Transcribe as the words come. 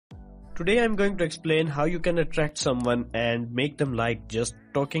Today I'm going to explain how you can attract someone and make them like just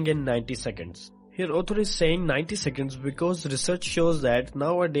talking in 90 seconds. Here author is saying 90 seconds because research shows that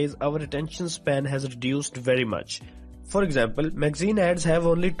nowadays our attention span has reduced very much. For example, magazine ads have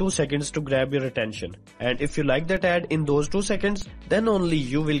only 2 seconds to grab your attention, and if you like that ad in those 2 seconds, then only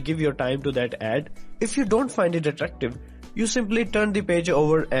you will give your time to that ad. If you don't find it attractive, you simply turn the page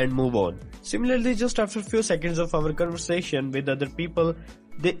over and move on. Similarly, just after a few seconds of our conversation with other people,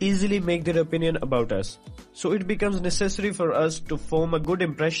 they easily make their opinion about us. So it becomes necessary for us to form a good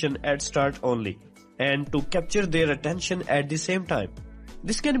impression at start only, and to capture their attention at the same time.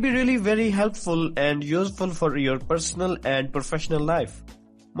 This can be really very helpful and useful for your personal and professional life.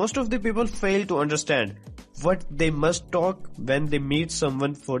 Most of the people fail to understand what they must talk when they meet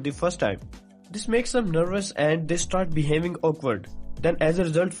someone for the first time. This makes them nervous and they start behaving awkward. Then as a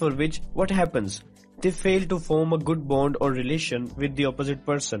result for which, what happens? They fail to form a good bond or relation with the opposite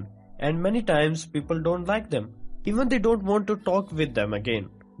person, and many times people don't like them. Even they don't want to talk with them again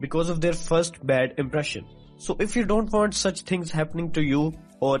because of their first bad impression. So if you don't want such things happening to you,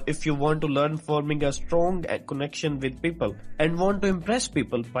 or if you want to learn forming a strong connection with people and want to impress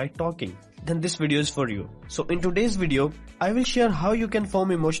people by talking, then this video is for you. So in today's video, I will share how you can form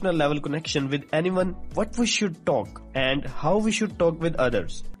emotional level connection with anyone, what we should talk, and how we should talk with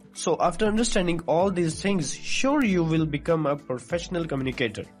others. So after understanding all these things, sure you will become a professional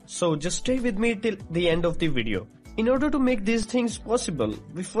communicator. So just stay with me till the end of the video. In order to make these things possible,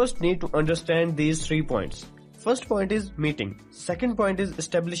 we first need to understand these 3 points. First point is meeting. Second point is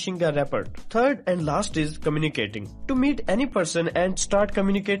establishing a rapport. Third and last is communicating. To meet any person and start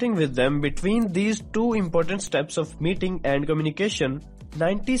communicating with them, between these 2 important steps of meeting and communication,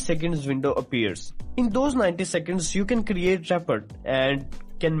 90 seconds window appears. In those 90 seconds, you can create rapport and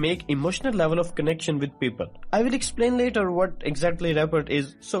can make emotional level of connection with people. I will explain later what exactly rapport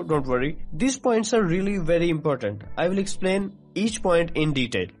is, so don't worry. These points are really very important. I will explain each point in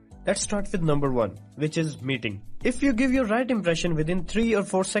detail. Let's start with number 1, which is meeting. If you give your right impression within 3 or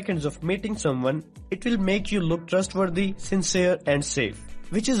 4 seconds of meeting someone, it will make you look trustworthy, sincere and safe,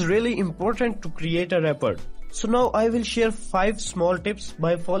 which is really important to create a rapport. So now I will share 5 small tips.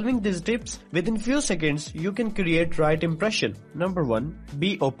 By following these tips, within few seconds, you can create right impression. Number 1,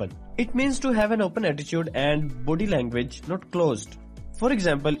 be open. It means to have an open attitude and body language, not closed. For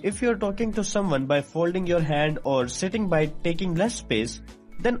example, if you are talking to someone by folding your hand or sitting by taking less space,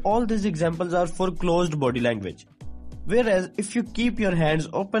 then all these examples are for closed body language. Whereas if you keep your hands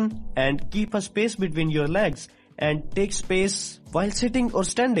open and keep a space between your legs and take space while sitting or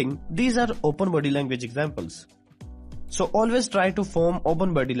standing, these are open body language examples. So always try to form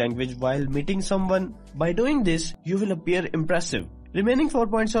open body language while meeting someone. By doing this, you will appear impressive. Remaining 4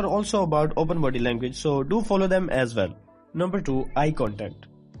 points are also about open body language, so do follow them as well. Number 2, eye contact.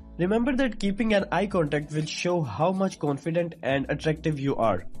 Remember that keeping an eye contact will show how much confident and attractive you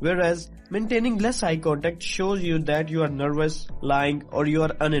are, whereas maintaining less eye contact shows you that you are nervous, lying, or you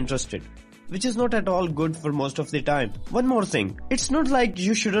are uninterested, which is not at all good for most of the time. One more thing, it's not like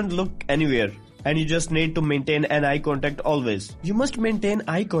you shouldn't look anywhere and you just need to maintain an eye contact always. You must maintain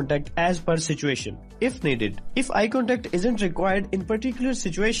eye contact as per situation, if needed. If eye contact isn't required in particular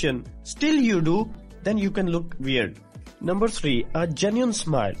situation, still you do, then you can look weird. Number 3, a genuine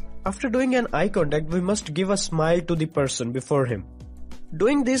smile. After doing an eye contact, we must give a smile to the person before him.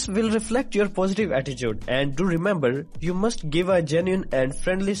 Doing this will reflect your positive attitude, and do remember, you must give a genuine and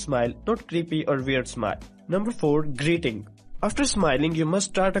friendly smile, not creepy or weird smile. Number 4, greeting. After smiling, you must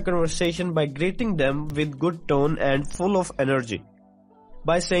start a conversation by greeting them with good tone and full of energy.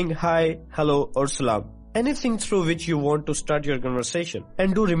 By saying hi, hello or salam. Anything through which you want to start your conversation.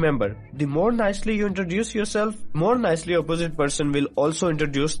 And do remember, the more nicely you introduce yourself, more nicely opposite person will also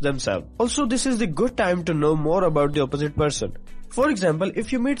introduce themselves. Also, this is the good time to know more about the opposite person. For example,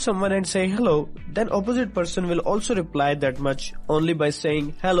 if you meet someone and say hello, then opposite person will also reply that much only by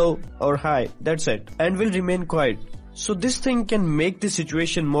saying hello or hi, that's it, and will remain quiet. So this thing can make the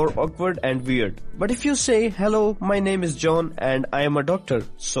situation more awkward and weird. But if you say, hello, my name is John and I am a doctor,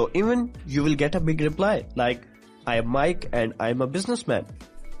 so even you will get a big reply like, I am Mike and I am a businessman.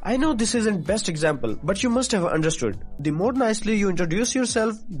 I know this isn't best example, but you must have understood. The more nicely you introduce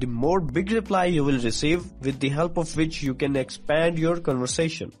yourself, the more big reply you will receive, with the help of which you can expand your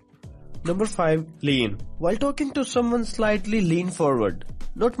conversation. Number 5, lean. While talking to someone, slightly lean forward.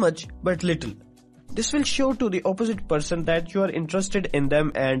 Not much, but little. This will show to the opposite person that you are interested in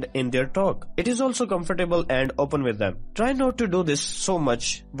them and in their talk. It is also comfortable and open with them. Try not to do this so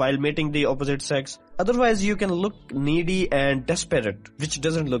much while meeting the opposite sex, otherwise you can look needy and desperate, which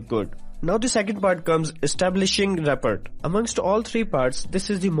doesn't look good. Now the second part comes establishing rapport. Amongst all three parts, this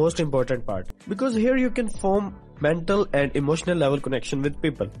is the most important part, because here you can form mental and emotional level connection with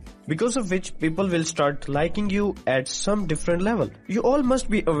people, because of which people will start liking you at some different level. You all must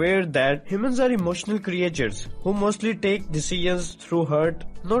be aware that humans are emotional creatures who mostly take decisions through heart,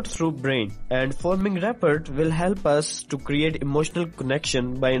 not through brain, and forming rapport will help us to create emotional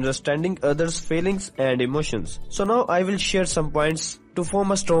connection by understanding others' feelings and emotions. So now I will share some points to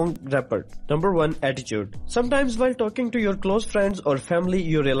form a strong rapport. Number 1, attitude. Sometimes while talking to your close friends or family,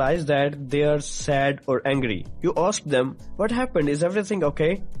 you realize that they are sad or angry. You ask them, "What happened? Is everything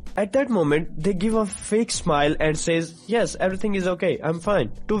okay?" At that moment, they give a fake smile and says, "Yes, everything is okay, I'm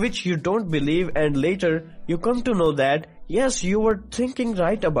fine." To which you don't believe, and later you come to know that, yes, you were thinking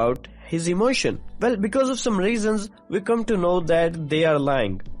right about his emotion. Well, because of some reasons, we come to know that they are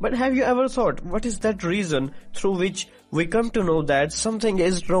lying. But have you ever thought, what is that reason through which we come to know that something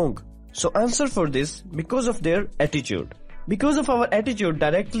is wrong? So answer for this, because of their attitude. Because of our attitude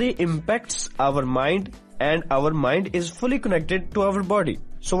directly impacts our mind, and our mind is fully connected to our body.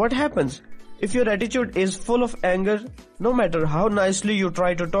 So what happens? If your attitude is full of anger, no matter how nicely you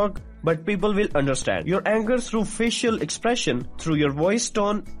try to talk, but people will understand your anger through facial expression, through your voice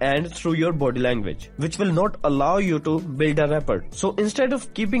tone, and through your body language, which will not allow you to build a rapport. So instead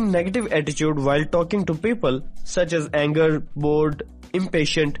of keeping negative attitude while talking to people, such as anger, bored,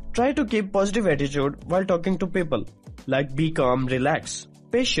 impatient, try to keep positive attitude while talking to people, like be calm, relax,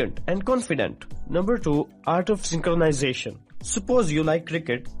 patient, and confident. Number 2, art of synchronization. Suppose you like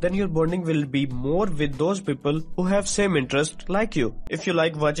cricket, then your bonding will be more with those people who have same interest like you. If you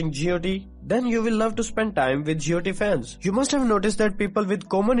like watching GOT, then you will love to spend time with GOT fans. You must have noticed that people with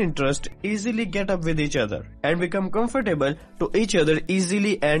common interest easily get up with each other and become comfortable to each other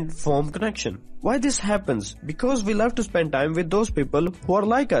easily and form connection. Why this happens? Because we love to spend time with those people who are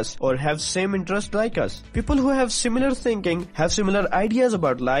like us or have same interest like us. People who have similar thinking, have similar ideas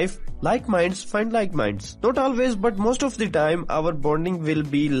about life. Like minds find like minds. Not always, but most of the time our bonding will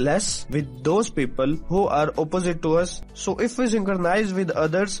be less with those people who are opposite to us. So if we synchronize with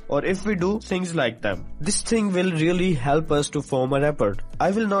others, or if we do things like them, this thing will really help us to form a rapport.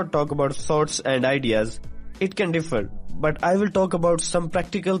 I will not talk about thoughts and ideas. It can differ, but I will talk about some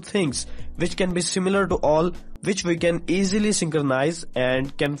practical things which can be similar to all, which we can easily synchronize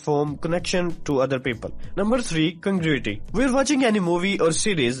and can form connection to other people. Number 3, congruity. We're watching any movie or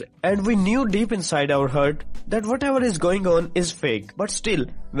series and we knew deep inside our heart that whatever is going on is fake. But still,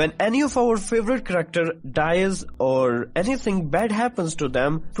 when any of our favorite character dies or anything bad happens to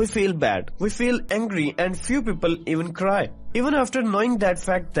them, we feel bad. We feel angry, and few people even cry. Even after knowing that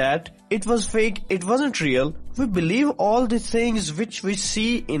fact that it was fake, it wasn't real, we believe all the things which we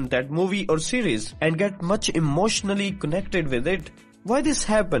see in that movie or series and get much emotionally connected with it. Why this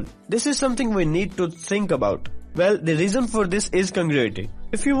happen? This is something we need to think about. Well, the reason for this is congruity.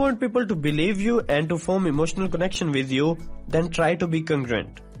 If you want people to believe you and to form emotional connection with you, then try to be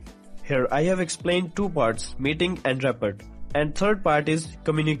congruent. Here I have explained 2 parts, meeting and rapport, and third part is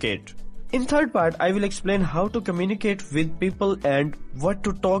communicate. In third part, I will explain how to communicate with people and what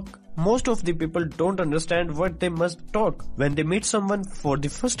to talk. Most of the people don't understand what they must talk when they meet someone for the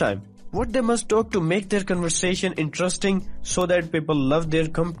first time. What they must talk to make their conversation interesting so that people love their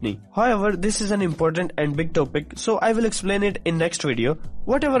company. However, this is an important and big topic, so I will explain it in next video.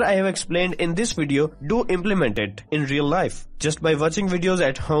 Whatever I have explained in this video, do implement it in real life. Just by watching videos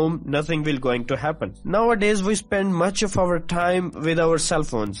at home, nothing will going to happen. Nowadays, we spend much of our time with our cell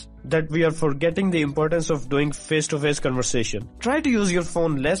phones that we are forgetting the importance of doing face-to-face conversation. Try to use your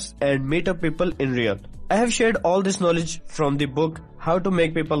phone less and meet up people in real. I have shared all this knowledge from the book How to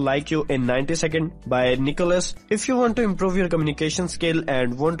Make People Like You in 90 Seconds by Nicholas. If you want to improve your communication skill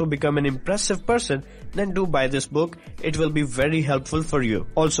and want to become an impressive person, then do buy this book. It will be very helpful for you.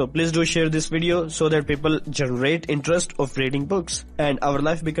 Also, please do share this video so that people generate interest of reading books and our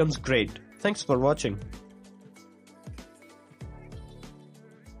life becomes great. Thanks for watching.